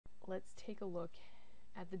let's take a look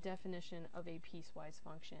at the definition of a piecewise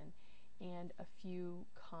function and a few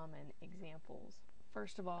common examples.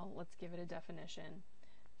 First of all, let's give it a definition.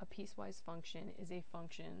 A piecewise function is a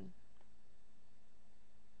function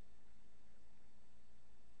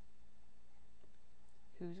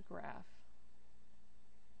whose graph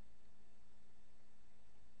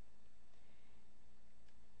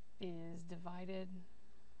is divided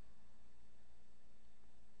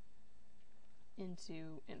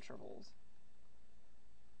into intervals.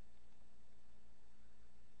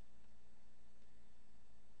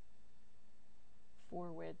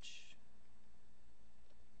 For which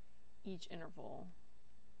each interval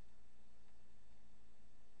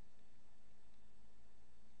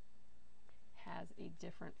has a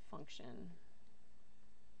different function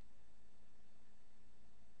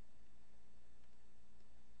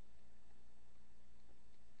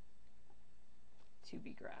to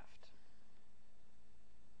be graphed.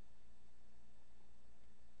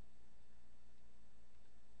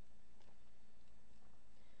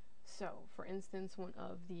 So, for instance, one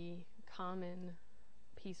of the common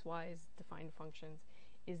piecewise defined functions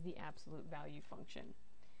is the absolute value function.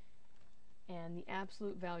 And the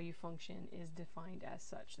absolute value function is defined as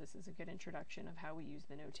such. This is a good introduction of how we use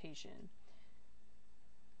the notation.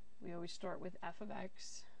 We always start with f of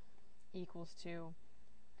x equals to,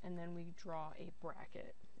 and then we draw a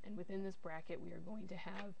bracket. And within this bracket, we are going to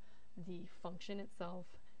have the function itself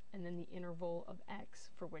and then the interval of x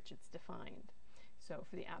for which it's defined. So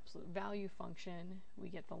for the absolute value function, we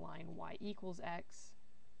get the line y equals x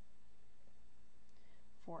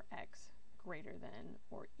for x greater than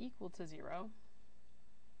or equal to 0,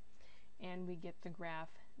 and we get the graph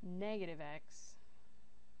negative x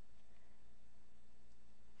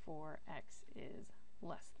for x is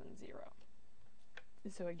less than 0.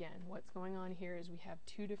 So again, what's going on here is we have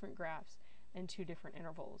two different graphs and two different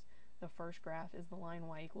intervals. The first graph is the line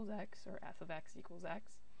y equals x, or f of x equals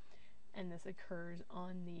x, and this occurs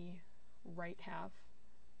on the right half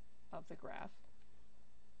of the graph.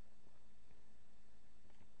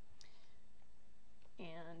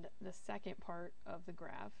 And the second part of the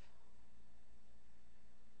graph,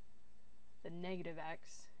 the negative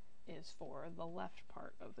x, is for the left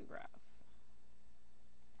part of the graph.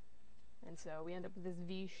 And so we end up with this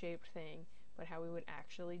V-shaped thing, but how we would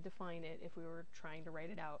actually define it if we were trying to write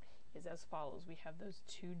it out is as follows. We have those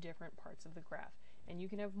two different parts of the graph, and you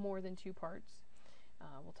can have more than two parts.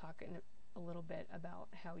 We'll talk in a little bit about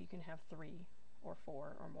how you can have 3 or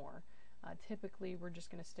 4 or more. Typically, we're just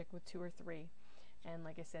going to stick with 2 or 3. And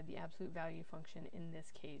like I said, the absolute value function in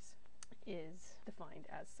this case is defined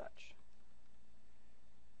as such.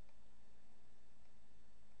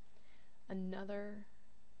 Another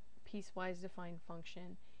piecewise defined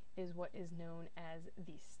function is what is known as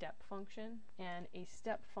the step function. And a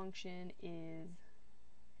step function is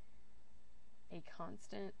a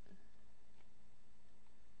constant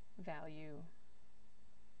value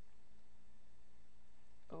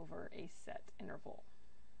over a set interval.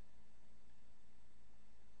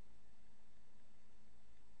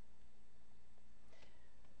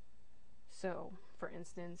 So, for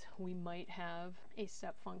instance, we might have a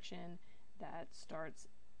step function that starts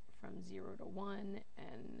from 0 to 1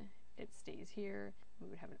 and it stays here. We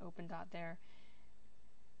would have an open dot there.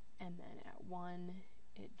 And then at 1,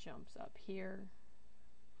 it jumps up here.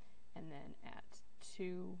 And then at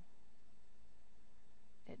 2,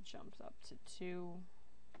 it jumps up to 2,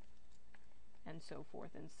 and so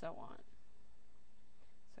forth and so on.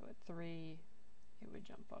 So at 3, it would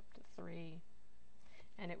jump up to 3.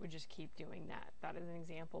 And it would just keep doing that. That is an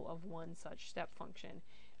example of one such step function.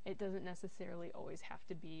 It doesn't necessarily always have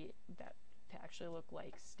to be that to actually look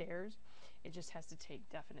like stairs. It just has to take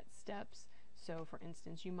definite steps. So for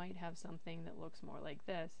instance, you might have something that looks more like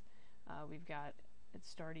this. We've got it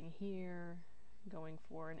starting here, going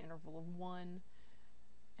for an interval of 1,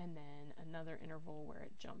 and then another interval where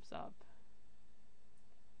it jumps up,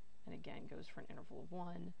 and again goes for an interval of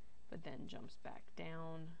 1, but then jumps back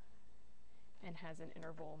down, and has an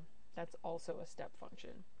interval that's also a step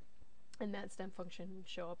function. And that step function would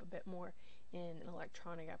show up a bit more in an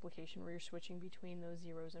electronic application where you're switching between those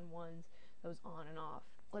zeros and ones, those on and off.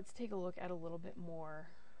 Let's take a look at a little bit more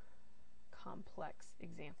complex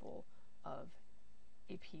example of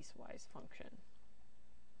a piecewise function.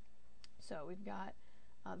 So we've got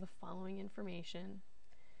the following information,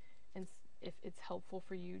 and if it's helpful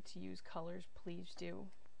for you to use colors, please do.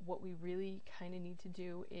 What we really kind of need to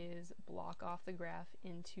do is block off the graph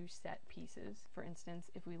into set pieces. For instance,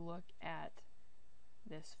 if we look at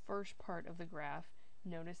this first part of the graph,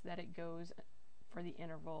 notice that it goes for the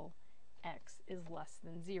interval x is less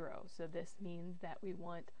than 0. So this means that we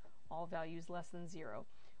want all values less than 0.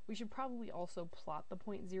 We should probably also plot the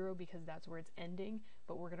point 0 because that's where it's ending,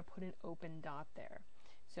 but we're going to put an open dot there.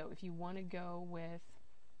 So if you want to go with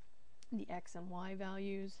the x and y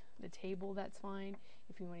values, the table, that's fine.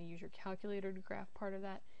 If you want to use your calculator to graph part of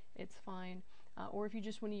that, it's fine. Or if you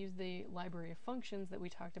just want to use the library of functions that we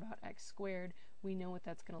talked about, x squared, we know what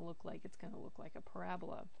that's going to look like. It's going to look like a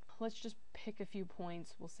parabola. Let's just pick a few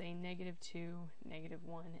points. We'll say -2,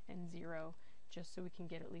 -1, and 0, just so we can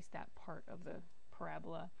get at least that part of the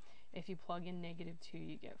parabola. If you plug in -2,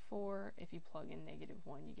 you get 4. If you plug in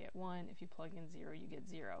 -1, you get 1. If you plug in 0, you get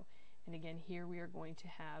 0. And again, here we are going to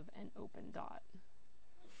have an open dot.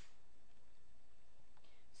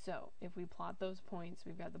 So if we plot those points,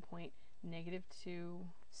 we've got the point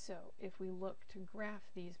 -2. So if we look to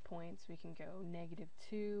graph these points, we can go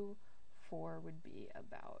 -2, 4 would be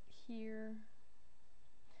about here.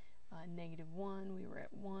 -1, we were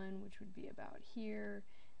at 1, which would be about here.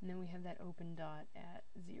 And then we have that open dot at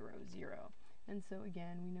 0, 0. And so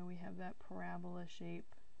again, we know we have that parabola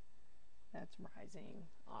shape that's rising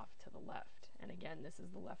off to the left. And again, this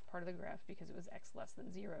is the left part of the graph because it was x less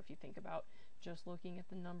than 0. If you think about just looking at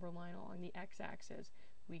the number line along the x-axis,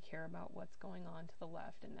 we care about what's going on to the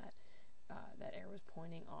left, and that that arrow is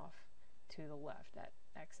pointing off to the left, that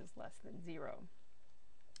x is less than 0.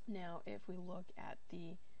 Now, if we look at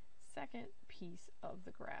the second piece of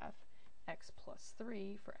the graph, x plus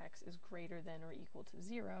 3, for x is greater than or equal to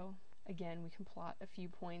 0, again, we can plot a few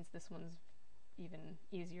points. This one's even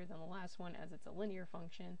easier than the last one as it's a linear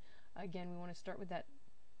function. Again, we want to start with that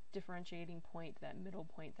differentiating point, that middle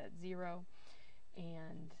point, that 0,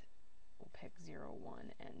 and we'll pick 0,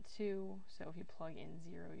 1, and 2. So if you plug in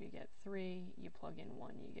 0, you get 3, you plug in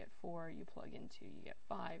 1, you get 4, you plug in 2, you get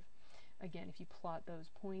 5. Again, if you plot those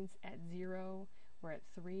points at 0, we're at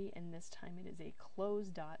 3, and this time it is a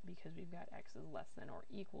closed dot because we've got x is less than or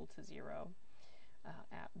equal to 0.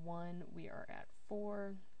 At 1, we are at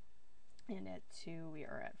 4. And at 2, we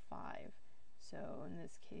are at 5. So in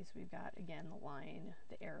this case, we've got, again, the line,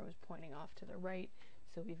 the arrow is pointing off to the right,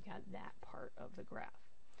 so we've got that part of the graph.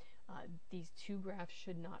 These two graphs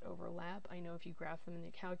should not overlap. I know if you graph them in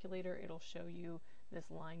the calculator, it'll show you this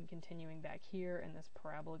line continuing back here and this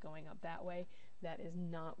parabola going up that way. That is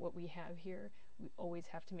not what we have here. We always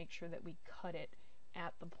have to make sure that we cut it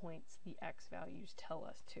at the points the x values tell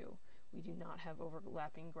us to. We do not have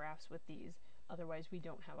overlapping graphs with these. Otherwise, we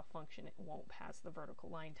don't have a function. It won't pass the vertical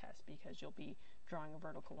line test because you'll be drawing a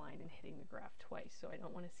vertical line and hitting the graph twice. So I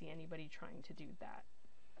don't want to see anybody trying to do that.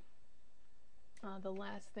 The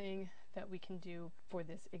last thing that we can do for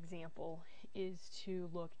this example is to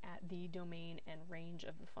look at the domain and range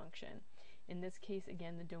of the function. In this case,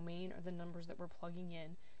 again, the domain are the numbers that we're plugging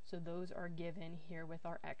in, so those are given here with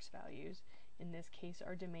our x values. In this case,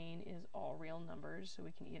 our domain is all real numbers, so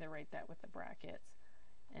we can either write that with the brackets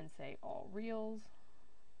and say all reals,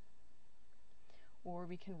 or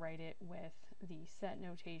we can write it with the set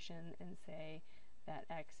notation and say that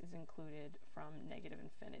x is included from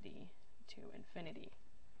 -infinity to infinity.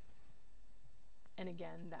 And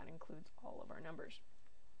again, that includes all of our numbers.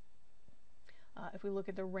 If we look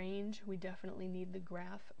at the range, we definitely need the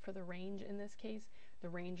graph for the range in this case. The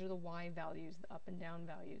range are the y values, the up and down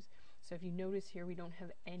values. So if you notice here, we don't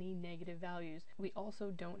have any negative values. We also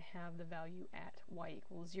don't have the value at y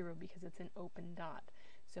equals 0 because it's an open dot.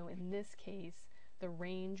 So in this case, the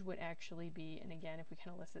range would actually be, and again, if we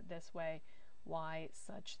kind of list it this way, y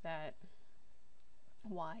such that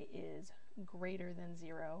y is greater than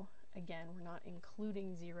 0. Again, we're not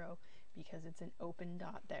including 0 because it's an open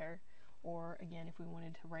dot there. Or again, if we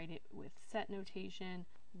wanted to write it with set notation,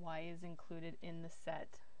 y is included in the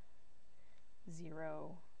set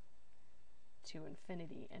 0 to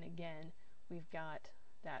infinity. And again, we've got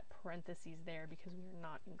that parentheses there because we are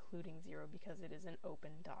not including 0 because it is an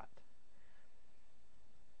open dot.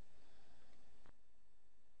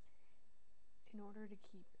 In order to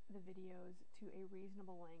keep the videos to a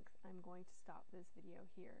reasonable length, I'm going to stop this video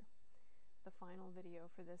here. The final video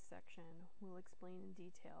for this section will explain in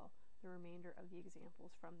detail the remainder of the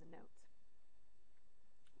examples from the notes.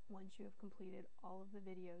 Once you have completed all of the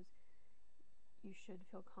videos, you should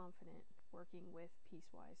feel confident working with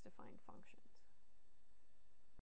piecewise defined functions.